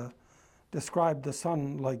had described the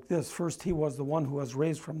Son like this. First, he was the one who was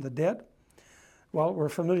raised from the dead. Well, we're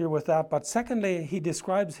familiar with that. But secondly, he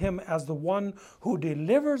describes him as the one who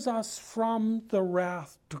delivers us from the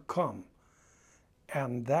wrath to come.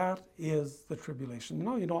 And that is the tribulation.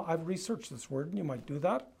 Now, you know, I've researched this word, and you might do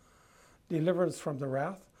that. Deliverance from the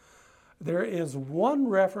wrath. There is one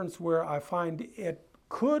reference where I find it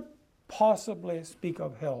could possibly speak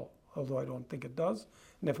of hell, although I don't think it does.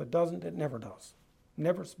 And if it doesn't, it never does.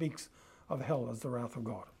 Never speaks of hell as the wrath of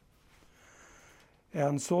God.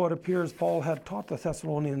 And so it appears Paul had taught the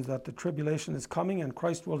Thessalonians that the tribulation is coming and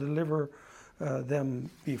Christ will deliver them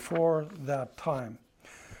before that time.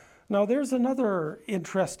 Now there's another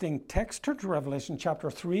interesting text. Turn to Revelation chapter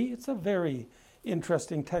 3. It's a very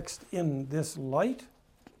interesting text in this light.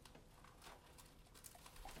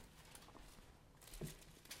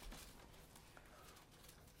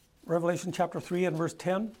 Revelation chapter 3 and verse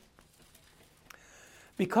 10.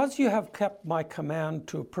 Because you have kept my command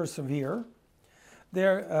to persevere,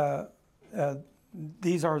 these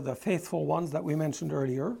are the faithful ones that we mentioned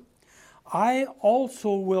earlier, I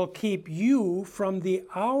also will keep you from the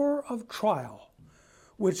hour of trial,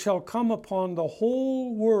 which shall come upon the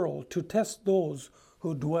whole world to test those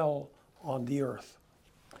who dwell on the earth.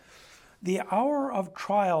 The hour of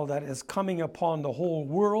trial that is coming upon the whole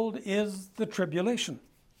world is the tribulation.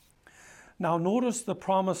 Now notice the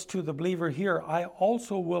promise to the believer here, I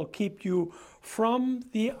also will keep you from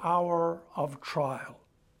the hour of trial.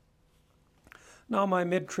 Now my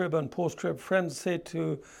mid-trib and post-trib friends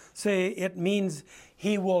say it means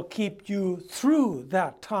he will keep you through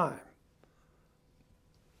that time.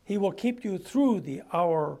 He will keep you through the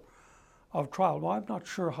hour of trial. Well, I'm not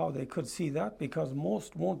sure how they could see that, because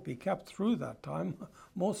most won't be kept through that time.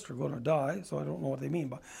 Most are going to die, so I don't know what they mean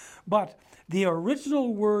by. But the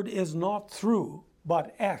original word is not through,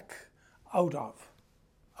 but ek, out of.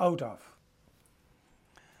 Out of.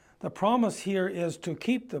 The promise here is to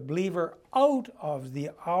keep the believer out of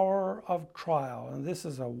the hour of trial. And this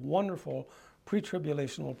is a wonderful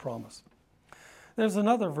pre-tribulational promise. There's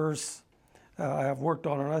another verse I have worked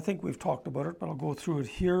on, and I think we've talked about it, but I'll go through it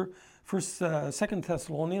here. Second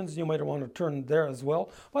Thessalonians, you might want to turn there as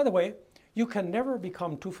well. By the way, you can never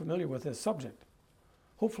become too familiar with this subject.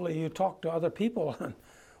 Hopefully you talk to other people, and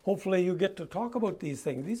hopefully you get to talk about these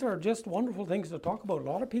things. These are just wonderful things to talk about.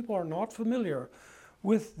 A lot of people are not familiar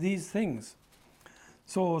with these things.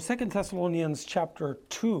 So 2 Thessalonians chapter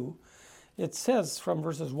 2, it says from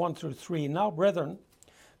verses 1 through 3, Now, brethren,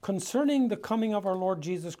 concerning the coming of our Lord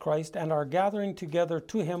Jesus Christ and our gathering together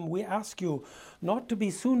to him, we ask you not to be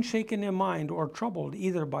soon shaken in mind or troubled,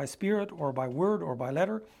 either by spirit or by word or by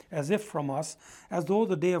letter, as if from us, as though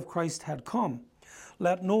the day of Christ had come.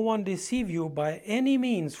 Let no one deceive you by any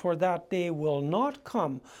means, for that day will not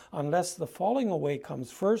come unless the falling away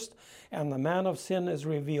comes first, and the man of sin is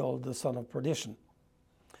revealed, the son of perdition.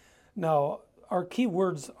 Now, our key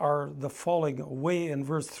words are the falling away in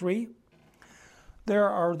verse 3. There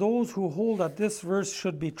are those who hold that this verse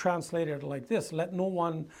should be translated like this: Let no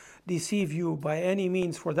one deceive you by any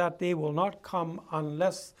means, for that day will not come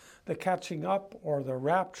unless the catching up or the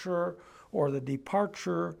rapture or the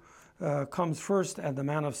departure comes first and the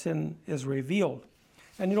man of sin is revealed.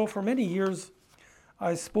 And you know, for many years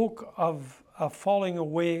I spoke of a falling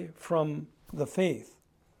away from the faith.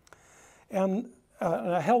 And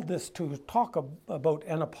I held this to talk about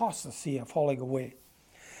an apostasy, a falling away.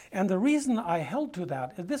 And the reason I held to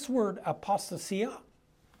that is this word apostasia.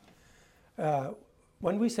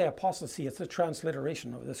 When we say apostasy, it's a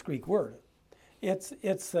transliteration of this Greek word. It's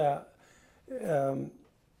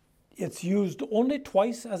used only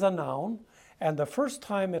twice as a noun, and the first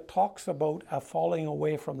time it talks about a falling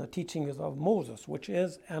away from the teachings of Moses, which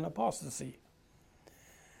is an apostasy.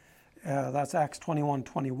 That's Acts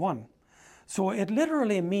 21:21. So it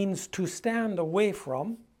literally means to stand away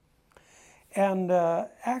from. And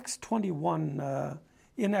Acts 21,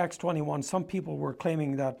 in Acts 21, some people were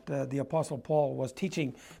claiming that the Apostle Paul was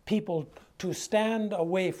teaching people to stand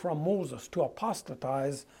away from Moses, to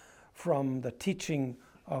apostatize from the teaching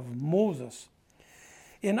of Moses.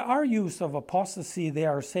 In our use of apostasy, they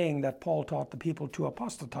are saying that Paul taught the people to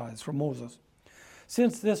apostatize from Moses.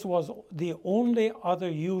 Since this was the only other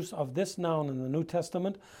use of this noun in the New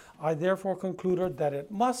Testament, I therefore concluded that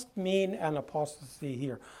it must mean an apostasy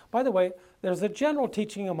here. By the way, there's a general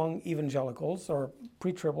teaching among evangelicals or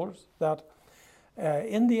pre-tribblers that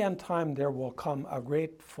in the end time there will come a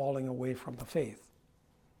great falling away from the faith.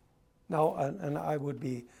 Now, and I would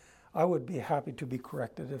be happy to be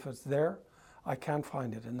corrected if it's there. I can't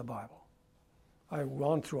find it in the Bible. I've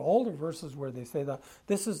gone through all the verses where they say that.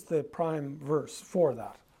 This is the prime verse for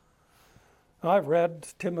that. I've read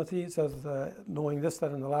Timothy says, knowing this,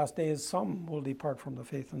 that in the last days some will depart from the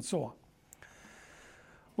faith, and so on.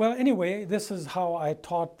 Well, anyway, this is how I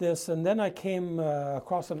taught this, and then I came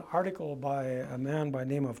across an article by a man by the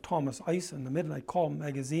name of Thomas Ice in the Midnight Column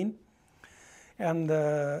magazine, and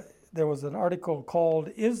there was an article called,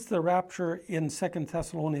 "Is the Rapture in 2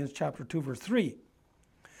 Thessalonians chapter 2, verse 3?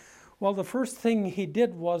 Well, the first thing he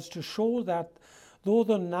did was to show that though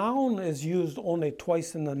the noun is used only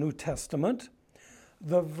twice in the New Testament,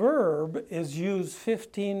 the verb is used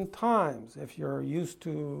 15 times. If you're used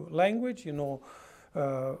to language, you know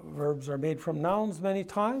verbs are made from nouns many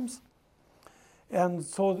times. And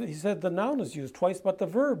so he said the noun is used twice, but the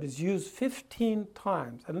verb is used 15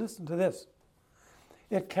 times. And listen to this.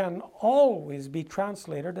 It can always be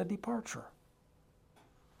translated a departure,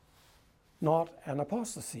 not an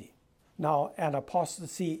apostasy. Now, an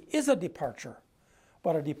apostasy is a departure,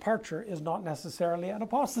 but a departure is not necessarily an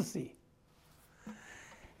apostasy.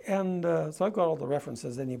 And so I've got all the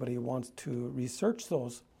references, anybody who wants to research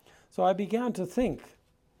those. So I began to think.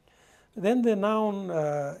 Then the noun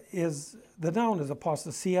is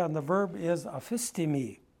apostasia, and the verb is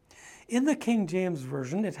aphistemi. In the King James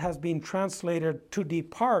Version, it has been translated to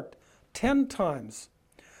depart 10 times,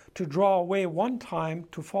 to draw away one time,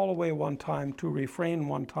 to fall away one time, to refrain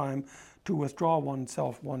one time, to withdraw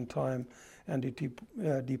oneself one time, and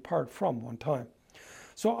to depart from one time.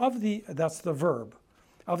 So that's the verb.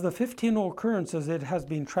 Of the 15 occurrences, it has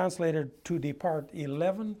been translated to depart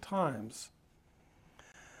 11 times.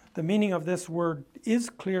 The meaning of this word is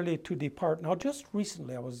clearly to depart. Now, just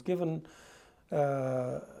recently, I was given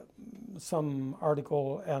some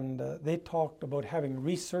article, and they talked about having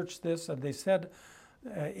researched this, and they said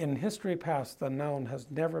in history past, the noun has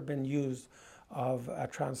never been used of a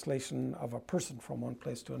translation of a person from one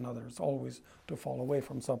place to another. It's always to fall away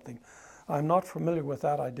from something. I'm not familiar with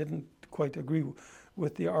that. I didn't quite agree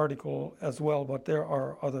with the article as well, but there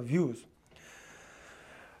are other views.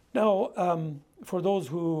 Now, for those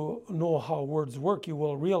who know how words work, you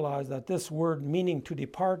will realize that this word meaning to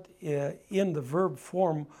depart in the verb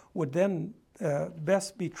form would then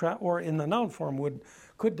best be, or in the noun form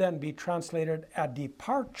could then be translated a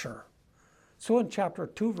departure. So in chapter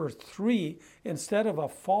 2, verse 3, instead of a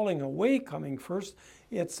falling away coming first,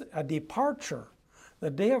 it's a departure.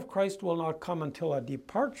 The day of Christ will not come until a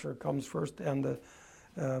departure comes first and the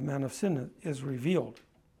man of sin is revealed.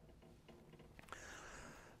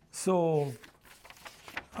 So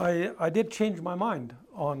I did change my mind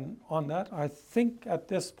on that. I think at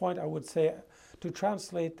this point I would say to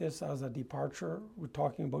translate this as a departure, we're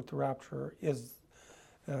talking about the rapture, is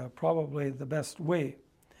probably the best way.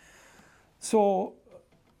 So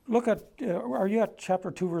look at, are you at chapter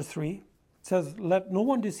 2, verse 3? It says, "Let no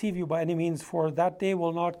one deceive you by any means, for that day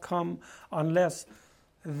will not come unless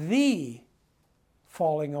the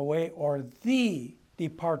falling away or the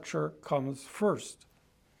departure comes first."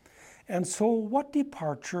 And so what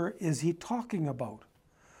departure is he talking about?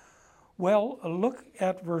 Well, look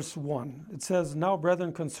at verse 1. It says, "Now,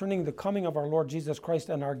 brethren, concerning the coming of our Lord Jesus Christ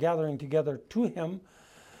and our gathering together to him,"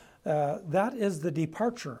 that is the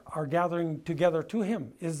departure. Our gathering together to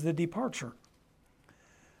him is the departure.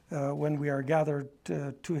 When we are gathered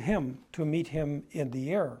to him, to meet him in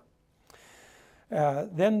the air.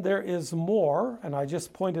 Then there is more, and I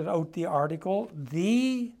just pointed out the article,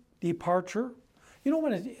 the departure. You know,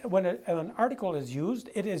 when an article is used,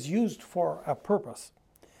 it is used for a purpose.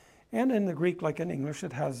 And in the Greek, like in English,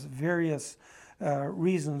 it has various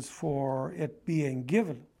reasons for it being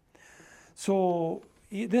given. So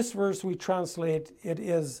this verse we translate, it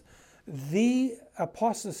is the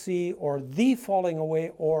apostasy or the falling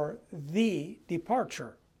away or the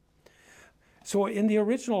departure. So in the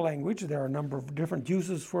original language, there are a number of different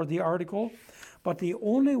uses for the article, but the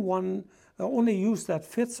only use that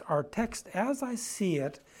fits our text as I see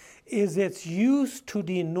it is its use to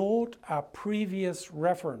denote a previous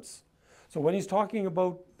reference. So when he's talking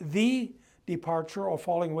about the departure or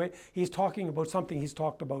falling away, he's talking about something he's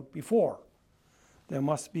talked about before. There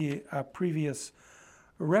must be a previous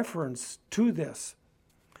reference to this.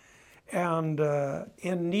 And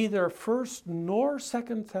in neither 1st nor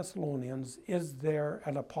 2nd Thessalonians is there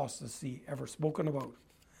an apostasy ever spoken about.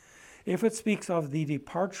 If it speaks of the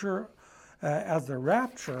departure as the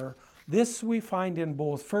rapture, this we find in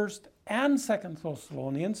both 1st and 2nd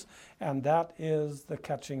Thessalonians, and that is the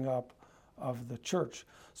catching up of the church.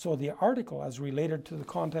 So the article, as related to the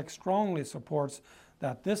context, strongly supports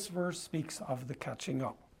that this verse speaks of the catching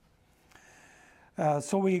up.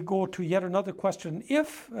 So we go to yet another question.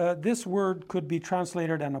 If this word could be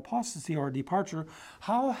translated an apostasy or departure,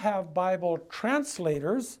 how have Bible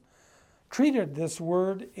translators treated this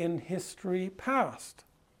word in history past?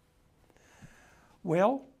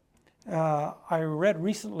 Well, I read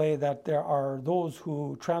recently that there are those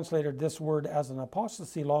who translated this word as an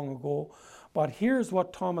apostasy long ago, but here's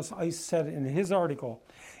what Thomas Ice said in his article.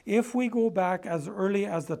 If we go back as early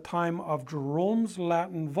as the time of Jerome's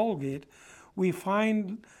Latin Vulgate, we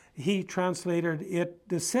find he translated it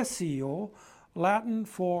decessio, Latin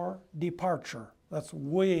for departure. That's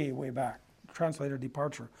way, way back, translated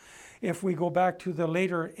departure. If we go back to the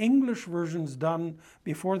later English versions done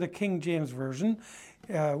before the King James Version,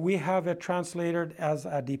 we have it translated as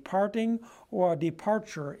a departing or a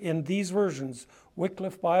departure in these versions: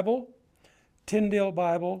 Wycliffe Bible, Tyndale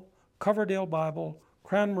Bible, Coverdale Bible,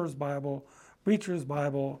 Cranmer's Bible, Beecher's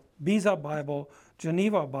Bible, Beza Bible,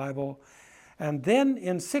 Geneva Bible. And then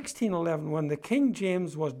in 1611, when the King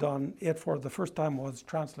James was done, it for the first time was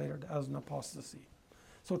translated as an apostasy.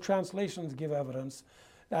 So translations give evidence.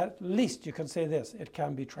 At least you can say this: it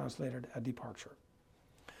can be translated a departure.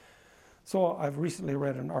 So I've recently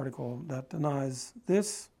read an article that denies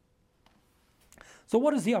this. So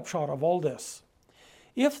what is the upshot of all this?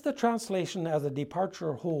 If the translation as a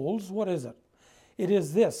departure holds, what is it? It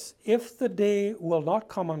is this: if the day will not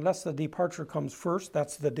come unless the departure comes first,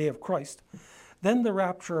 that's the day of Christ, then the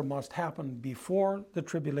rapture must happen before the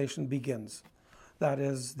tribulation begins. That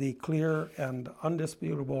is the clear and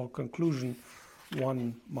undisputable conclusion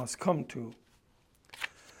one must come to.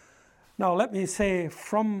 Now let me say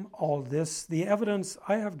from all this, the evidence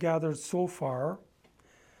I have gathered so far,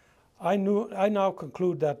 I now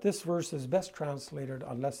conclude that this verse is best translated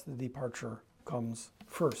unless the departure comes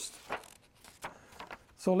first.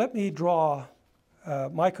 So let me draw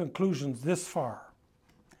my conclusions this far.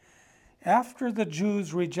 After the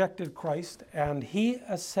Jews rejected Christ and he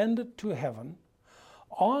ascended to heaven,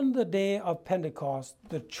 on the day of Pentecost,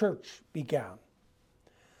 the church began.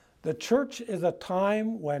 The church is a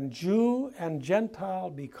time when Jew and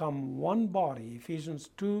Gentile become one body,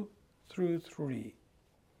 Ephesians 2-3.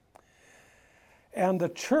 And the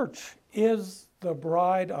church is the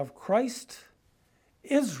bride of Christ.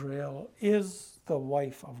 Israel is the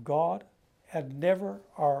wife of God, and never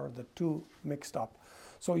are the two mixed up.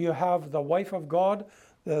 So you have the wife of God,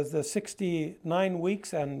 the 69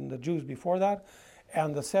 weeks and the Jews before that,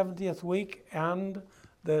 and the 70th week and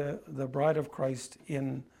the bride of Christ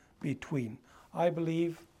in between. I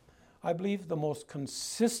believe the most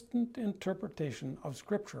consistent interpretation of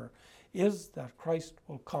Scripture is that Christ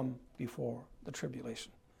will come before the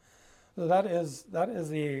tribulation. So that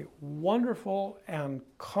is a wonderful and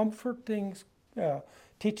comforting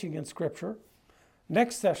teaching in Scripture.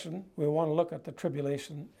 Next session, we want to look at the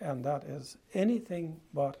tribulation, and that is anything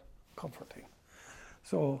but comforting.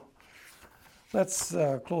 So let's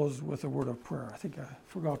close with a word of prayer. I think I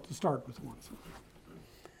forgot to start with one.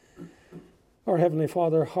 Our Heavenly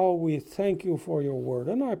Father, how we thank you for your word.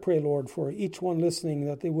 And I pray, Lord, for each one listening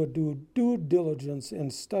that they would do due diligence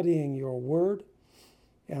in studying your word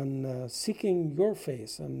and seeking your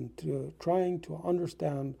face and trying to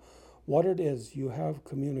understand what it is you have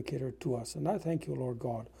communicated to us. And I thank you, Lord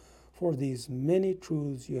God, for these many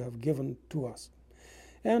truths you have given to us.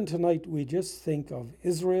 And tonight we just think of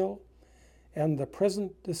Israel and the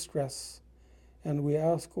present distress, and we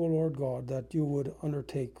ask, O Lord God, that you would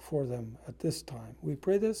undertake for them at this time. We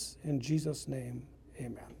pray this in Jesus' name.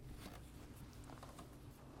 Amen.